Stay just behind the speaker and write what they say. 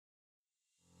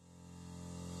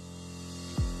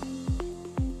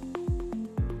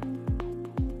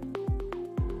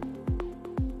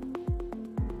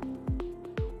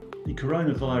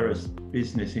coronavirus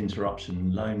business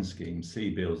interruption loan scheme,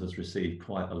 CBILS, has received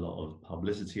quite a lot of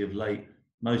publicity of late,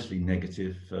 mostly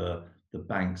negative for the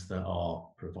banks that are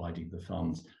providing the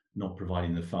funds, not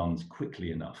providing the funds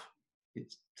quickly enough.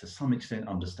 It's to some extent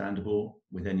understandable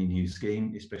with any new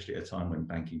scheme, especially at a time when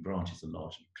banking branches are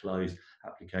largely closed,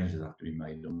 applications have to be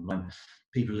made online.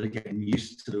 People are getting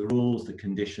used to the rules, the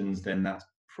conditions, then that's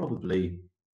probably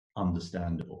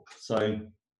understandable. So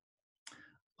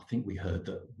I think we heard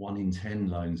that 1 in 10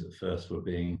 loans at first were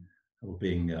being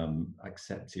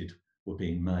accepted, were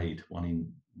being made.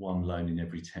 One loan in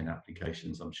every 10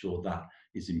 applications. I'm sure that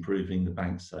is improving. The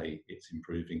banks say it's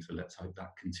improving, so let's hope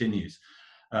that continues.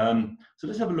 So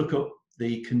let's have a look at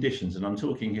the conditions, and I'm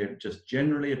talking here just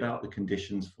generally about the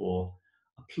conditions for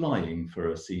applying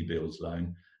for a CBILS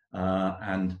loan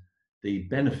and the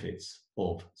benefits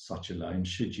of such a loan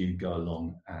should you go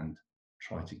along and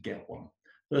try to get one.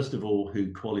 First of all,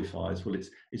 who qualifies? Well,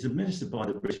 it's administered by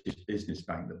the British Business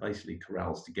Bank that basically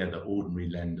corrals together ordinary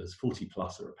lenders. 40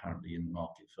 plus are apparently in the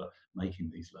market for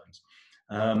making these loans.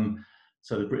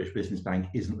 So the British Business Bank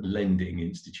isn't a lending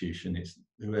institution. It's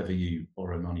whoever you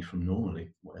borrow money from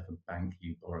normally, whatever bank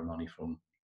you borrow money from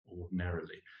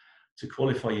ordinarily. To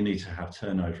qualify, you need to have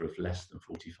turnover of less than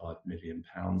 £45 million,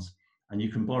 and you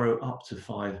can borrow up to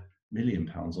 £5 million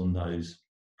on those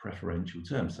preferential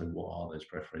terms. So what are those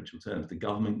preferential terms? The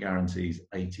government guarantees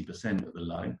 80% of the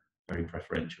loan, very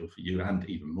preferential for you and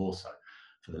even more so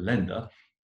for the lender.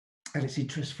 And it's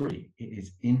interest-free. It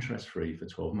is interest-free for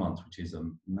 12 months, which is a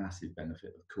massive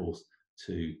benefit, of course,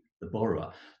 to the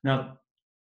borrower. Now,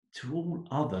 for all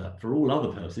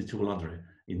other purposes, to all other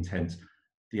intents,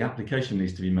 the application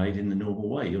needs to be made in the normal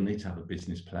way. You'll need to have a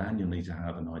business plan. You'll need to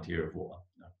have an idea of what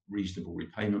a reasonable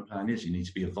repayment plan is. You need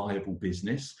to be a viable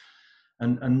business.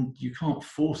 And you can't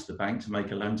force the bank to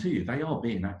make a loan to you. They are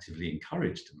being actively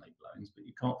encouraged to make loans, but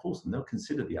you can't force them. They'll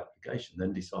consider the application,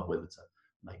 then decide whether to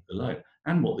make the loan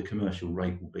and what the commercial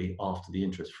rate will be after the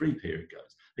interest-free period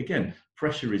goes. Again,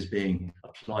 pressure is being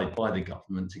applied by the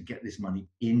government to get this money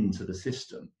into the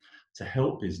system to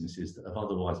help businesses that have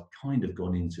otherwise kind of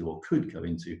gone into or could go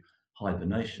into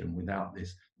hibernation without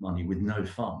this money, with no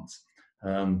funds.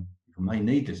 People may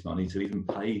need this money to even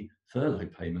pay furlough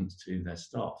payments to their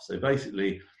staff. So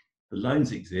basically, the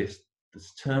loans exist, the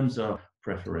terms are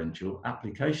preferential,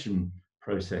 application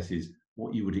process is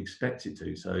what you would expect it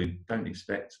to. So don't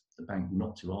expect the bank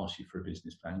not to ask you for a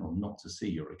business plan or not to see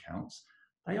your accounts.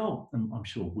 They are, and I'm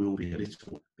sure will be, a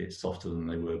little bit softer than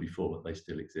they were before, but they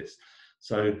still exist.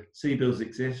 So CBILS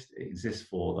exist. It exists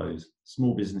for those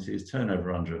small businesses,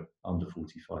 turnover under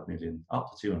 45 million,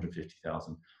 up to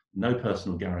 250,000. No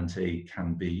personal guarantee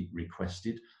can be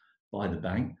requested by the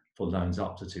bank for loans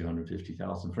up to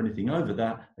 250,000. For anything over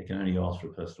that, they can only ask for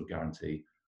a personal guarantee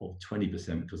of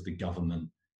 20% because the government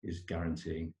is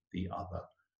guaranteeing the other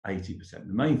 80%.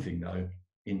 The main thing though,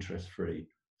 interest-free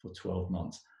for 12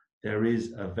 months. There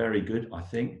is a very good, I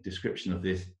think, description of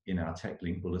this in our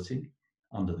TechLink bulletin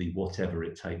under the whatever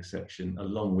it takes section,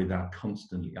 along with our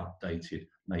constantly updated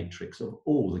matrix of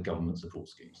all the government support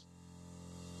schemes.